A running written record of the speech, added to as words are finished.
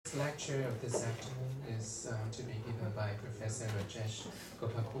Lecture of this afternoon is to be given by Professor Rajesh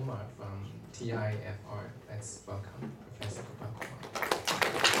Gopakumar from TIFR. Let's welcome Professor Gopakumar.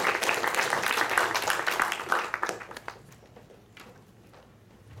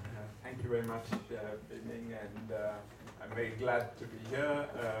 Thank you very much, Bing, and I'm very glad to be here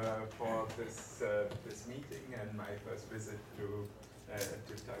for this meeting and my first visit to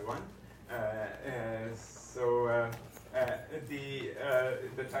Taiwan.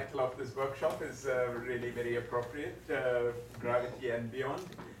 The title of this workshop is really very appropriate, Gravity and Beyond.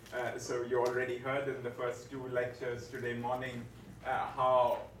 So you already heard in the first two lectures today morning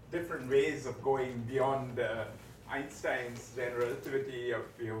how different ways of going beyond Einstein's general relativity.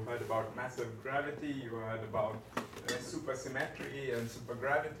 You heard about massive gravity, you heard about supersymmetry and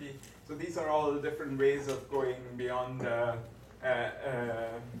supergravity. So these are all different ways of going beyond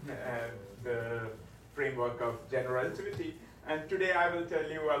the framework of general relativity. And today I will tell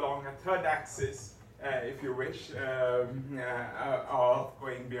you along a third axis, if you wish, of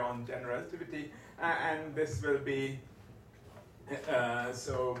going beyond general relativity. And this will be,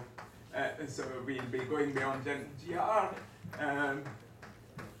 so we'll be going beyond GR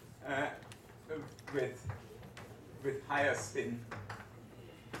with higher spin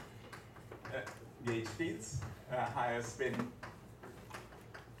gauge fields, higher spin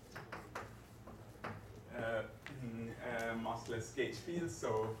massless gauge fields.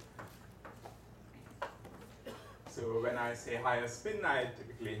 So when I say higher spin, I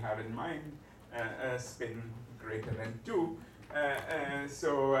typically have in mind a spin greater than 2.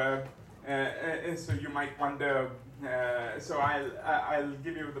 So you might wonder. So I'll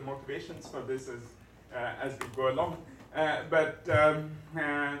give you the motivations for this as we go along.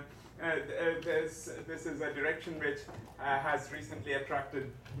 This is a direction which has recently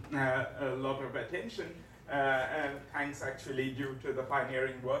attracted a lot of attention, and thanks actually due to the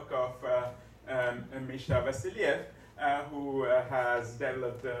pioneering work of Misha Vassiliev, who has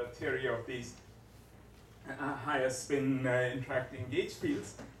developed a theory of these higher spin interacting gauge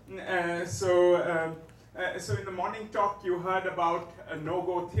fields. So in the morning talk you heard about a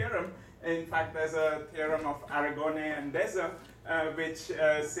no-go theorem. In fact, there's a theorem of Aragonés and Deser, which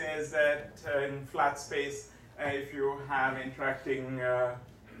says that in flat space, if you have interacting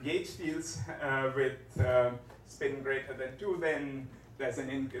gauge fields with spin greater than 2, then there's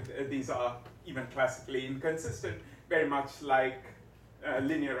these are even classically inconsistent, very much like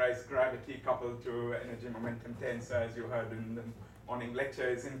linearized gravity coupled to energy momentum tensor, as you heard in the morning lecture,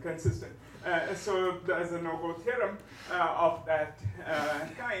 is inconsistent. So there's a no-go theorem of that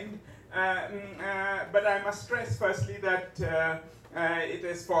kind. But I must stress firstly that it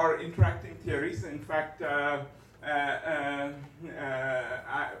is for interacting theories. In fact,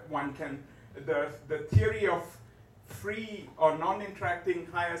 one can, the theory of free or non-interacting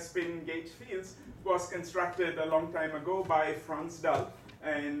higher spin gauge fields was constructed a long time ago by Franz Dahl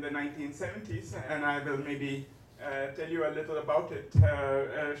in the 1970s, and I will maybe tell you a little about it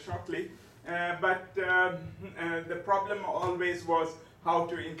shortly. But the problem always was how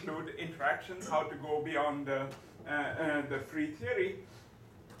to include interactions, how to go beyond the free theory.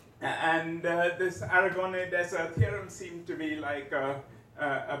 And this Aragonés-Deser theorem seemed to be like a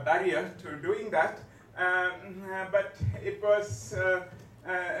barrier to doing that. But it was,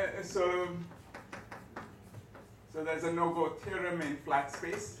 so there's a no-go theorem in flat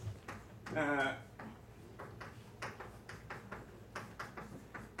space.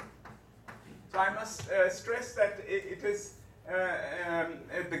 So I must stress that it is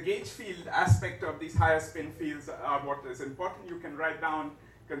the gauge field aspect of these higher spin fields are what is important. You can write down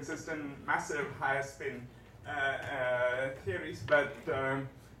consistent massive higher spin theories, but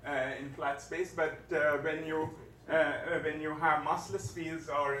in flat space. But when you have massless fields,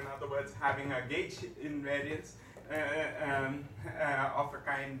 or in other words, having a gauge invariance of a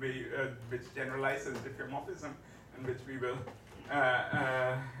kind which generalizes diffeomorphism, and which we will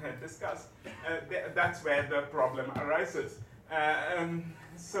discuss, that's where the problem arises.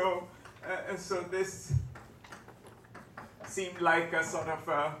 So this seemed like a sort of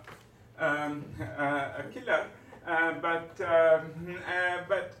a killer, but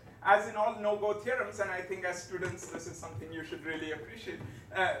as in all no-go theorems, and I think as students this is something you should really appreciate,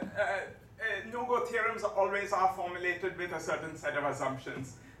 no-go theorems always are formulated with a certain set of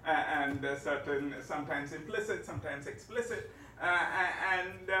assumptions, and a certain, sometimes implicit, sometimes explicit,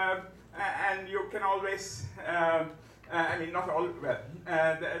 and you can always, I mean, not all, well,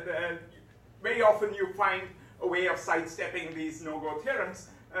 very often you find a way of sidestepping these no-go theorems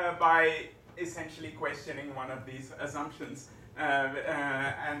by essentially questioning one of these assumptions.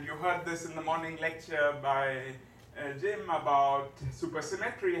 And you heard this in the morning lecture by Jim about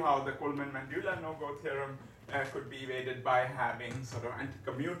supersymmetry, how the Coleman-Mandula no-go theorem could be evaded by having sort of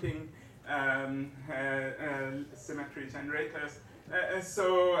anti-commuting symmetry generators.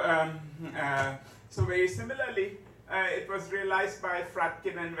 So very similarly, it was realized by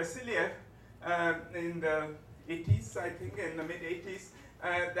Fradkin and Vassiliev in the 80s, I think, in the mid-80s,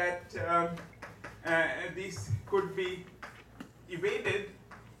 that these could be evaded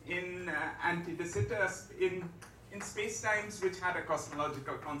in anti-de Sitter in spacetimes which had a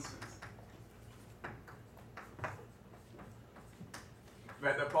cosmological constant,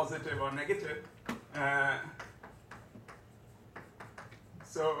 whether positive or negative.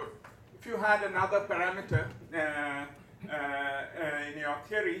 So if you had another parameter in your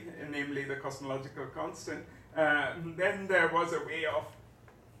theory, namely the cosmological constant, then there was a way of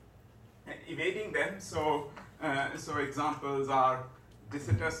evading them. So examples are de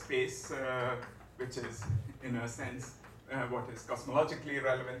Sitter space, which is in a sense what is cosmologically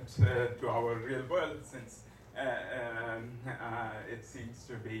relevant to our real world, since it seems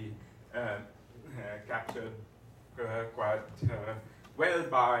to be captured quite well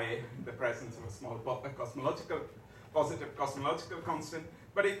by the presence of a small positive cosmological constant,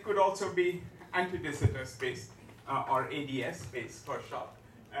 but it could also be anti-de Sitter space or ADS space for short.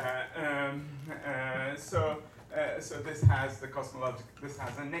 So this has this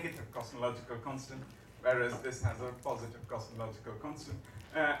has a negative cosmological constant, whereas this has a positive cosmological constant.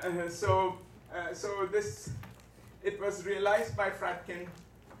 So this, it was realized by Fradkin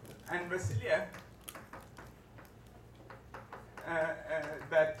and Vassiliev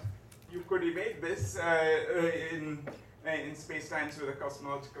that you could evade this in spacetimes with a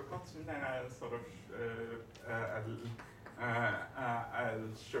cosmological constant, and I'll sort of I'll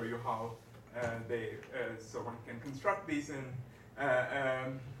show you how so one can construct these in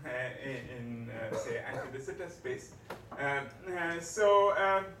say anti-de Sitter space.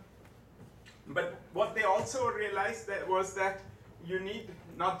 But what they also realized that was that you need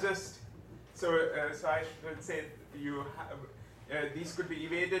not just so I should say you have these could be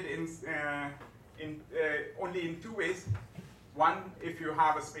evaded only in two ways. One, if you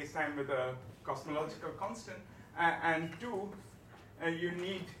have a spacetime with a cosmological constant, and two, you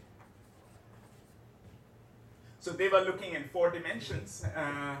need. So they were looking in 4 dimensions.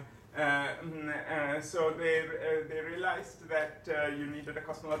 So they realized that you needed a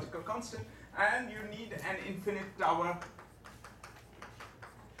cosmological constant, and you need an infinite tower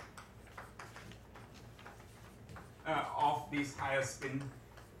of these higher spin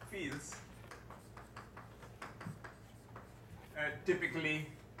fields. Typically,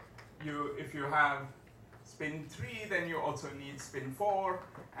 if you have spin 3, then you also need spin 4,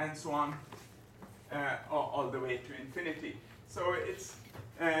 and so on, all the way to infinity. So it's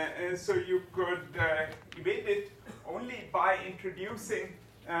so you could evade it only by introducing.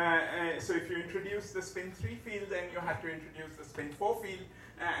 So if you introduce the spin 3 field, then you had to introduce the spin 4 field,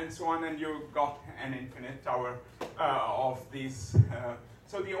 and so on, and you got an infinite tower of these.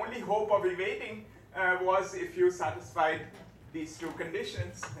 So the only hope of evading was if you satisfied these 2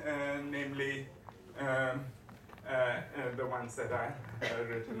 conditions, namely the ones that I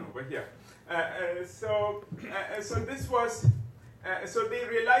written over here. So this was. So they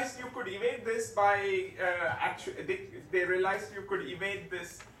realized you could evade this by they realized you could evade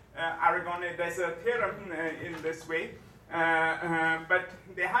this Aragon-Desert theorem in this way, but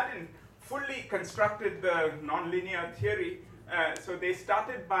they hadn't fully constructed the nonlinear theory. So they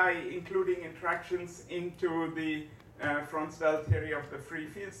started by including interactions into the Fronsdal theory of the free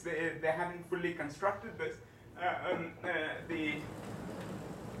fields. They hadn't fully constructed this.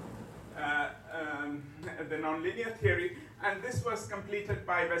 The nonlinear theory, and this was completed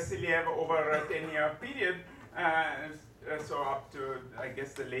by Vassiliev over a 10-year period, so up to I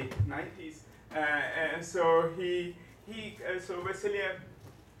guess the late 90s. So so Vassiliev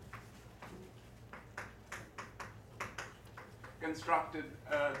constructed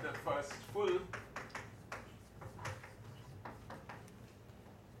the first full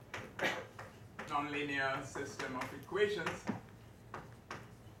nonlinear system of equations.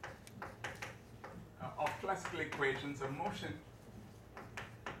 Of classical equations of motion.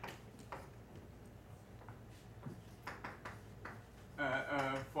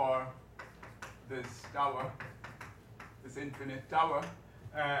 For this tower, this infinite tower,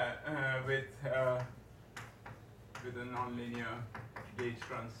 with a nonlinear gauge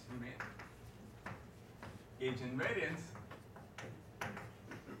invariance,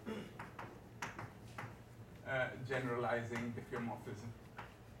 generalizing diffeomorphism.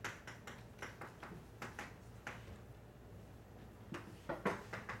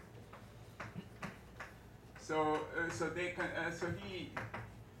 so he,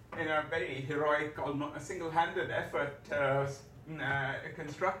 in a very heroic, almost a single-handed effort,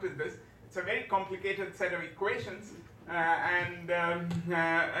 constructed this. It's a very complicated set of equations,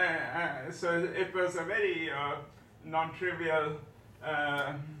 so it was a very non-trivial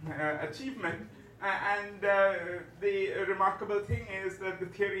achievement. And the remarkable thing is that the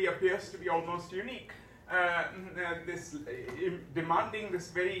theory appears to be almost unique. Demanding this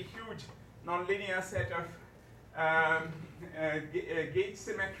very huge nonlinear set of gauge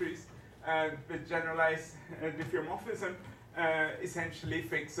symmetries with generalized diffeomorphism essentially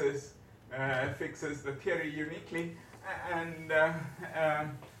fixes the theory uniquely, and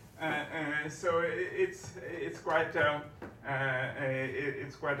so it's quite a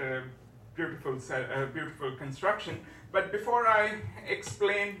beautiful construction. But before I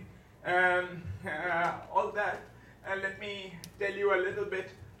explain all that, let me tell you a little bit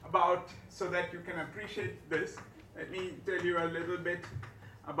about, so that you can appreciate this, let me tell you a little bit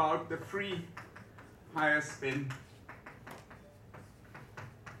about the free higher spin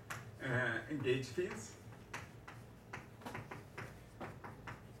gauge fields.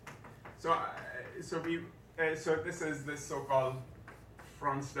 So this is this so-called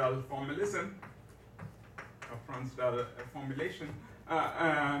Fronsdal formalism, or Fronsdal formulation.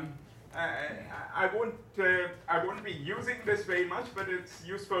 I won't be using this very much, but it's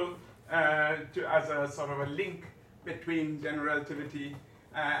useful as a sort of a link between general relativity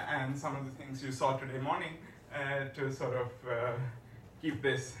and some of the things you saw today morning, to sort of keep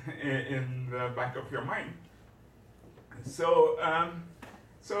this in the back of your mind. So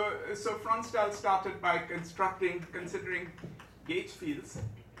Fronsdal started by considering gauge fields,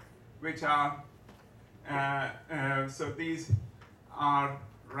 which are so these are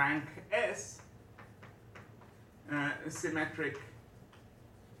rank S symmetric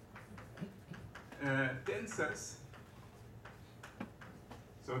tensors.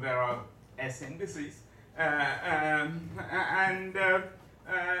 So there are S indices,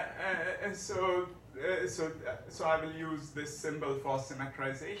 so I will use this symbol for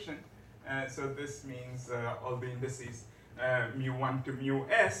symmetrization. So this means all the indices mu1 to mu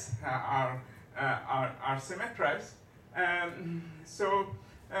s are symmetrized.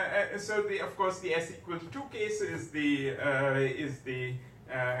 Of course the s equal to 2 case is the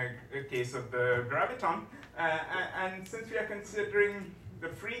case of the graviton, and since we are considering the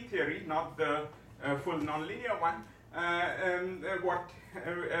free theory, not the full nonlinear one, what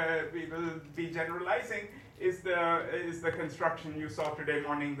we will be generalizing is the construction you saw today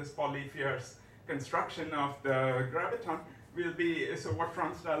morning, this Pauli-Fierce construction of the graviton. So what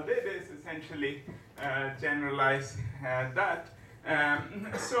Fronsdal did is essentially generalize that.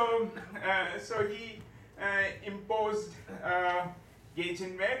 So he imposed gauge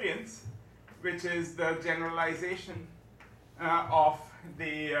invariance, which is the generalization of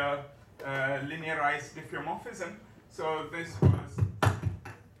the linearized diffeomorphism. So this was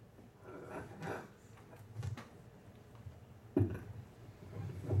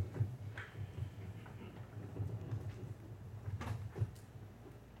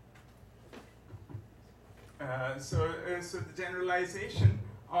so the generalization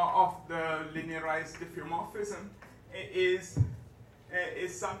of the linearized diffeomorphism is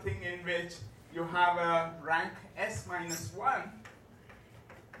something in which you have a rank S minus 1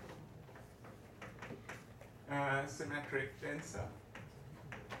 symmetric tensor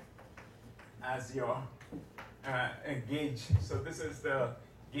as your gauge. So this is the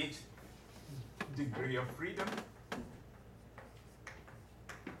gauge degree of freedom.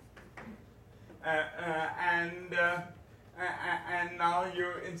 And now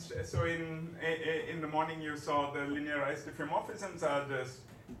so in the morning you saw the linearized diffeomorphisms are just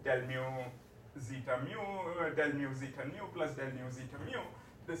del mu zeta mu, del mu zeta nu plus del mu zeta mu.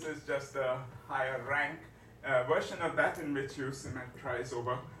 This is just a higher rank version of that, in which you symmetrize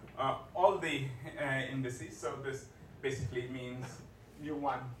over all the indices. So this basically means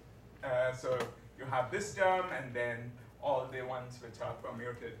mu1. So you have this term and then all the ones which are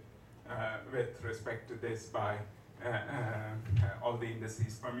permuted with respect to this by all the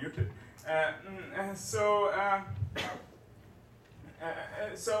indices permuted. So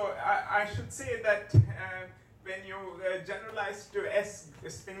I should say that when you generalize to S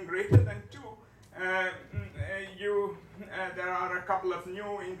spin greater than 2, there are a couple of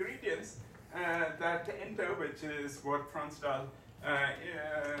new ingredients that enter, which is what Fronsdal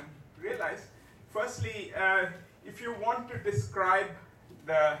realized. Firstly, if you want to describe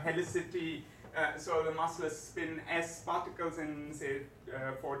the helicity, so the massless spin S particles in, say,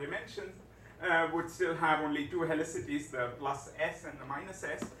 4 dimensions, would still have only 2 helicities, the plus S and the minus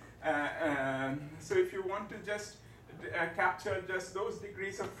S. So if you want to just capture just those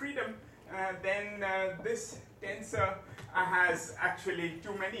degrees of freedom, then this tensor has actually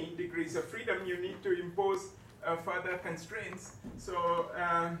too many degrees of freedom. You need to impose further constraints. So,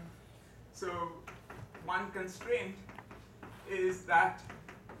 so one constraint is that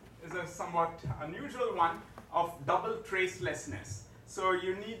is a somewhat unusual one of double tracelessness. So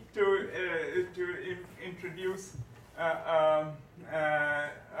you need to introduce a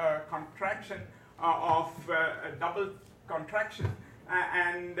contraction of a double contraction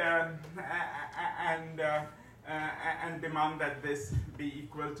and demand that this be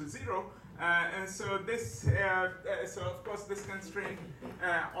equal to 0. And so this, so of course this constraint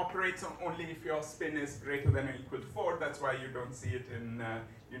operates only if your spin is greater than or equal to 4. That's why you don't see it in,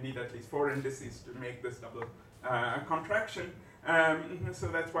 you need at least 4 indices to make this double contraction. So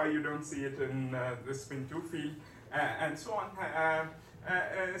that's why you don't see it in the spin 2 field and so on.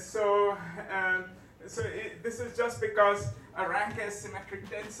 This is just because a rank S symmetric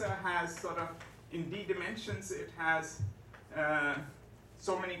tensor has sort of, in D dimensions, it has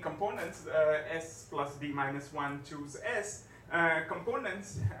so many components, S plus D minus 1 choose S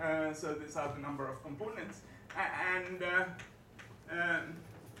components, so these are the number of components, and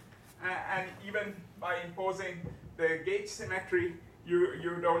even by imposing the gauge symmetry,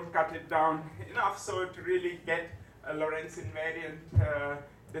 you don't cut it down enough. So to really get a Lorentz invariant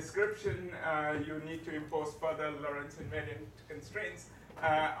description, you need to impose further Lorentz invariant constraints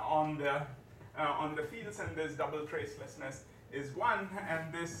on the fields, and this double tracelessness is 1,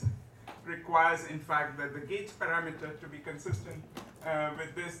 and this requires, in fact, that the gauge parameter to be consistent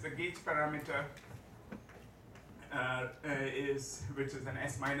with this. The gauge parameter which is an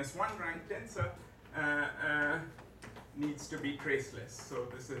S minus 1 rank tensor, needs to be traceless. So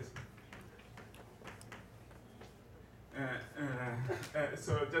this is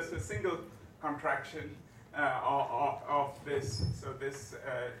so just a single contraction of this. So this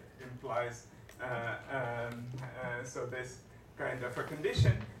implies so this kind of a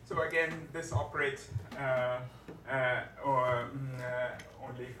condition. So again, this operates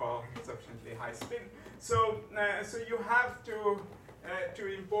only for sufficiently high spin. So so you have to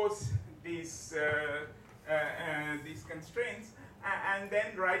impose these constraints and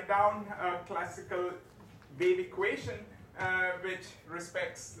then write down a classical wave equation which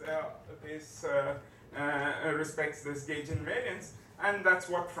respects this gauge invariance, and that's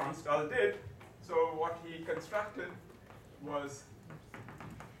what Fronsdal did. So what he constructed was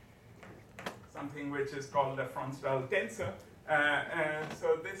something which is called a Fronsdal tensor.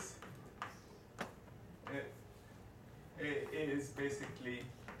 So this is basically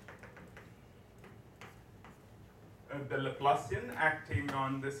the Laplacian acting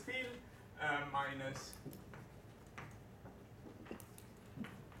on this field minus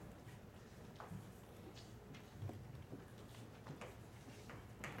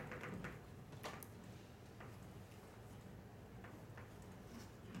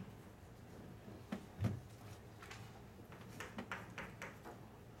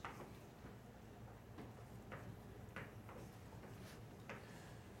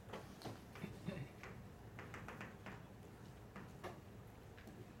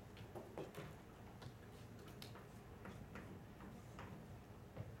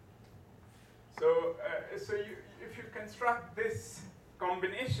so if you construct this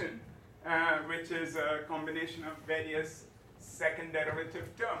combination, which is a combination of various second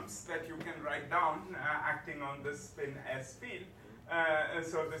derivative terms that you can write down acting on this spin S field.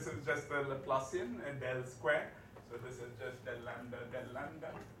 So this is just the Laplacian, del square. So this is just del lambda, del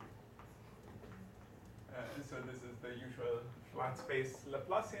lambda. So this is the usual flat space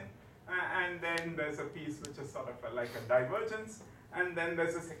Laplacian. And then there's a piece which is sort of like a divergence. And then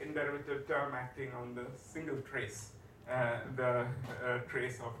there's a second derivative term acting on the single trace, the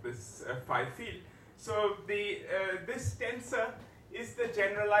trace of this phi field. So this tensor is the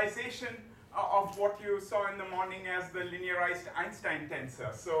generalization of what you saw in the morning as the linearized Einstein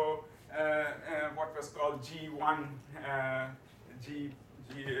tensor. So what was called G1, G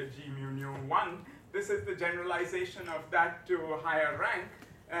mu nu 1. This is the generalization of that to a higher rank.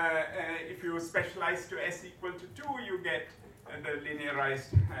 If you specialize to S equal to 2, you get the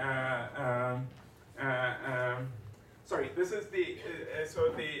linearized, sorry, this is the,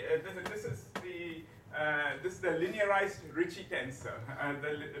 this is the linearized Ricci tensor,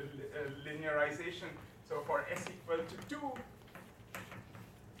 the linearization. So for S equal to 2,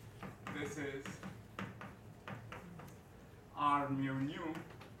 this is R mu nu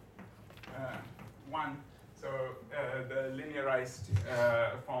 1. So the linearized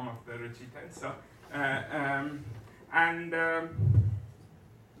form of the Ricci tensor. And the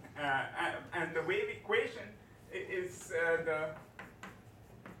wave equation is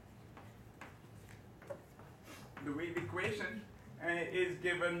the wave equation is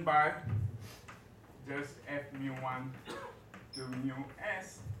given by just f mu1 to mu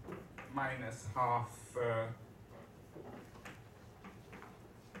s minus half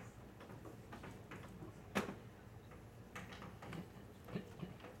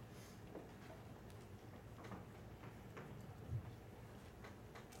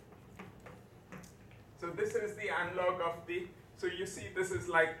so this is the analog of the, so you see this is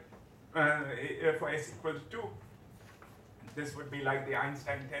like for s equals 2, this would be like the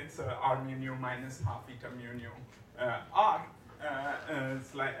Einstein tensor r mu nu minus half eta mu nu r.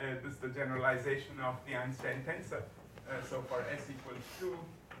 It's like, this is the generalization of the Einstein tensor. So for s equals 2,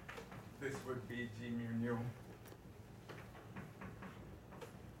 this would be g mu nu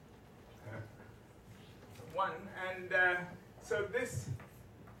 1. And so this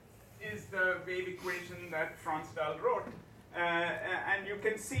is the wave equation that Fronsdal wrote. And you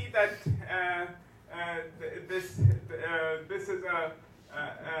can see that this is a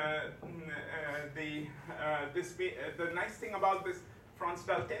the nice thing about this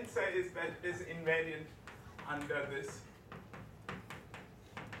Fronsdal tensor is that it is invariant under this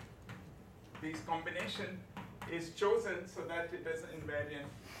combination is chosen so that it is invariant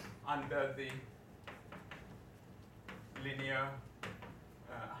under the linear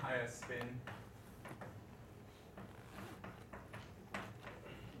higher spin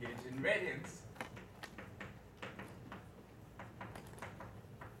gauge invariance.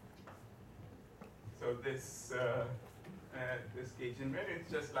 So this gauge invariance,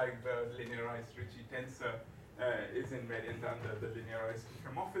 just like the linearized Ricci tensor, is invariant under the linearized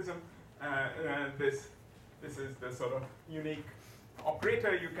homomorphism. This is the sort of unique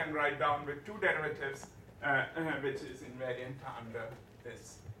operator you can write down with two derivatives, which is invariant under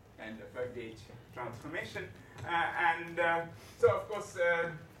this kind of a gauge transformation. So of course,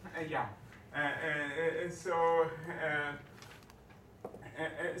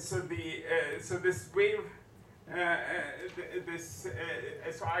 so this wave,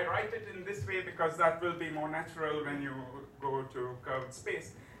 so I write it in this way because that will be more natural when you go to curved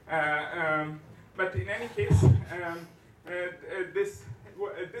space. But in any case, this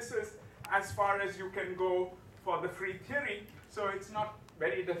is as far as you can go for the free theory. So it's not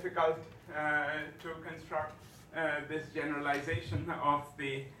very difficult to construct this generalization of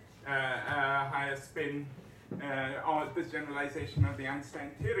the higher spin, or this generalization of the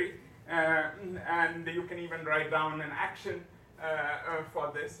Einstein theory. And you can even write down an action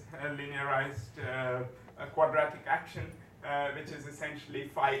for this linearized quadratic action, which is essentially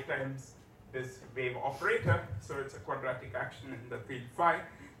phi times this wave operator. So it's a quadratic action in the field phi.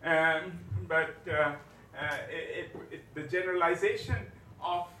 The generalization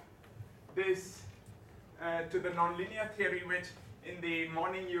of this to the nonlinear theory, which in the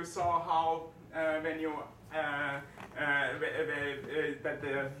morning you saw how when you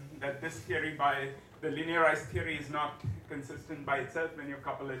that this theory by the linearized theory is not consistent by itself when you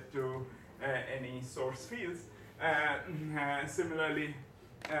couple it to any source fields. Similarly,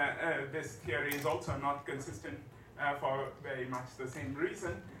 this theory is also not consistent for very much the same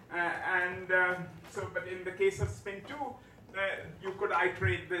reason. But in the case of spin 2, you could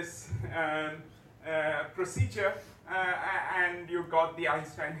iterate this procedure, and you got the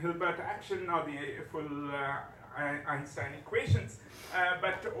Einstein-Hilbert action or the full Einstein equations.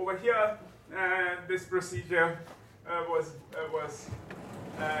 But over here, this procedure was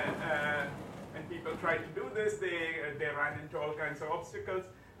when people tried to do this, they ran into all kinds of obstacles,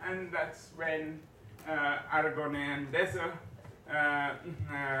 and that's when Aragon and Deser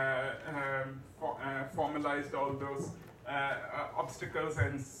formalized all those obstacles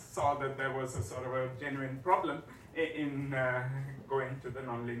and saw that there was a sort of a genuine problem in going to the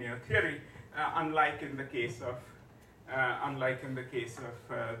nonlinear theory, unlike in the case of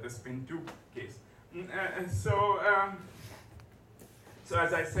the spin 2 case. So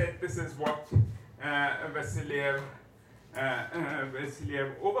as I said, this is what Vasiliev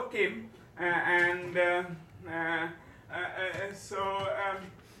overcame,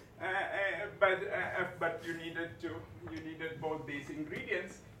 but you needed both these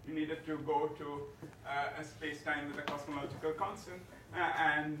ingredients. You needed to go to a space-time with a cosmological constant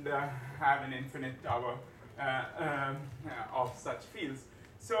and have an infinite tower of such fields.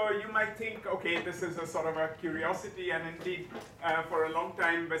 So you might think, okay, this is a sort of a curiosity, and indeed, for a long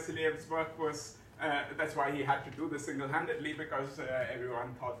time, Vasiliev's work was, that's why he had to do this single-handedly, because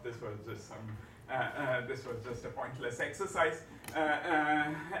everyone thought this was just a pointless exercise.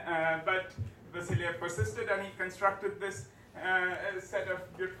 But Vasiliev persisted, and he constructed this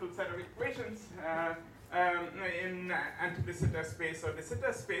beautiful set of equations in anti-de Sitter space or de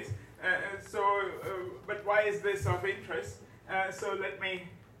Sitter space. But why is this of interest? So let me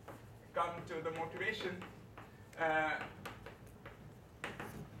come to the motivation.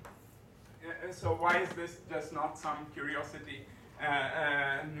 So why is this just not some curiosity?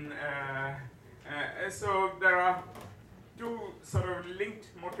 So there are two sort of linked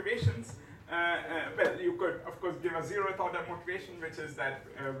motivations. Well, you could, of course, give a zeroth order motivation, which is that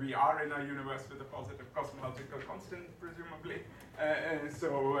we are in a universe with a positive cosmological constant, presumably.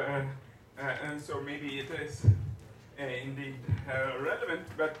 So maybe it is indeed relevant,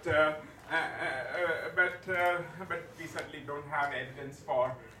 but we certainly don't have evidence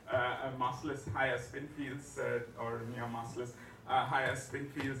for massless higher spin fields or near massless higher spin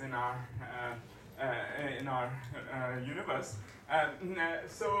fields in our universe.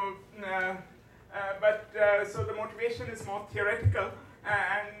 So the motivation is more theoretical,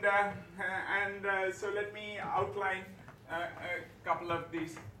 and so let me outline a couple of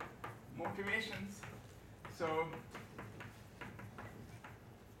these motivations. So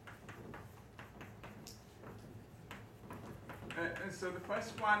the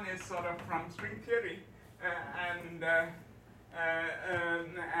first one is sort of from string theory, and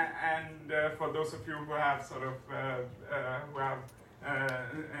for those of you who have sort of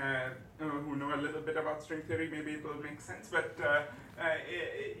who know a little bit about string theory, maybe it will make sense. But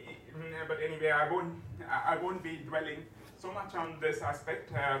anyway, I won't be dwelling so much on this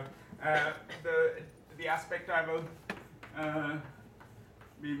aspect. The aspect I will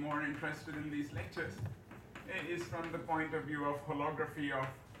be more interested in these lectures is from the point of view of holography of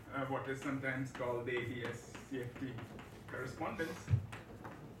what is sometimes called the ADS-CFT correspondence,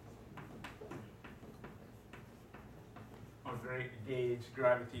 or gauge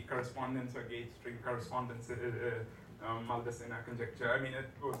gravity correspondence, or gauge string correspondence, Mulder-Sinha conjecture. I mean, it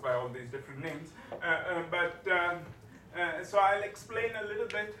goes by all these different names. So I'll explain a little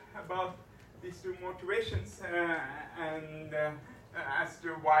bit about these two motivations and as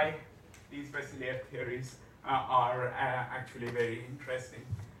to why these Vassiliev theories are actually very interesting.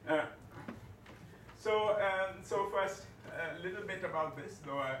 So first, a little bit about this,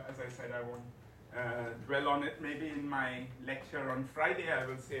 though as I said, I won't dwell on it. Maybe in my lecture on Friday, I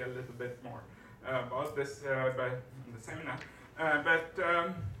will say a little bit more about this in the seminar.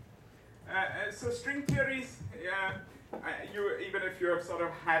 So string theories, even if you have sort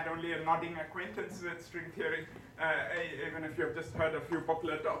of had only a nodding acquaintance with string theory, even if you have just heard a few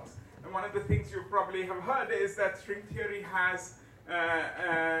popular talks, and one of the things you probably have heard is that string theory has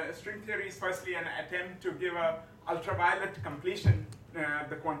string theory is firstly an attempt to give a ultraviolet completion at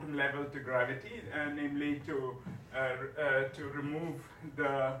the quantum level to gravity, namely to remove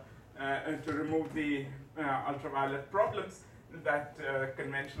the ultraviolet problems that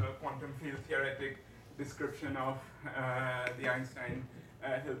conventional quantum field theoretic description of the Einstein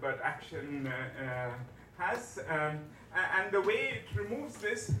Hilbert action has. And the way it removes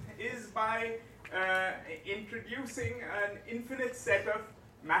this is by introducing an infinite set of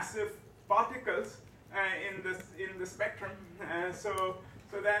massive particles in the spectrum. So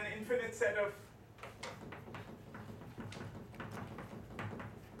then infinite set of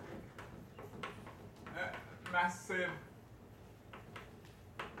massive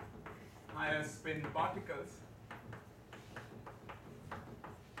higher spin particles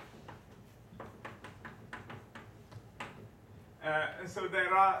so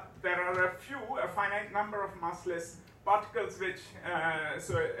there are a finite number of massless particles which,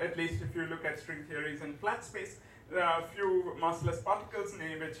 so at least if you look at string theories in flat space, there are a few massless particles,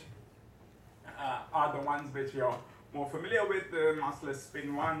 which are the ones which you're more familiar with, the massless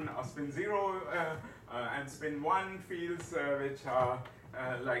spin 1 or spin 0 and spin 1 fields, which are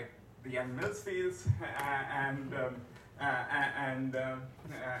like the Young-Mills fields, and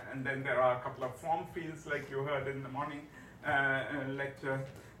then there are a couple of form fields like you heard in the morning lecture.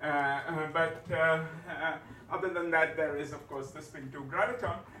 Other than that, there is of course the spin 2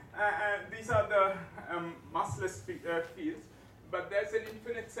 graviton. These are the massless fields, but there's an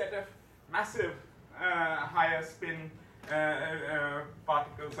infinite set of massive higher spin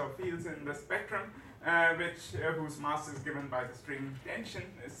particles or fields in the spectrum, whose mass is given by the string tension,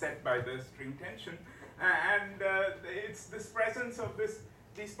 is set by the string tension, and it's this presence of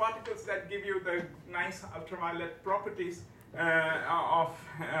these particles that give you the nice ultraviolet properties of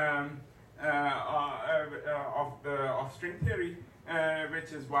string theory,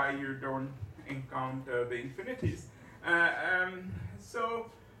 which is why you don't encounter the infinities. So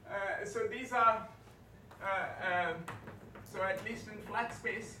these are so at least in flat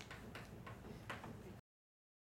space,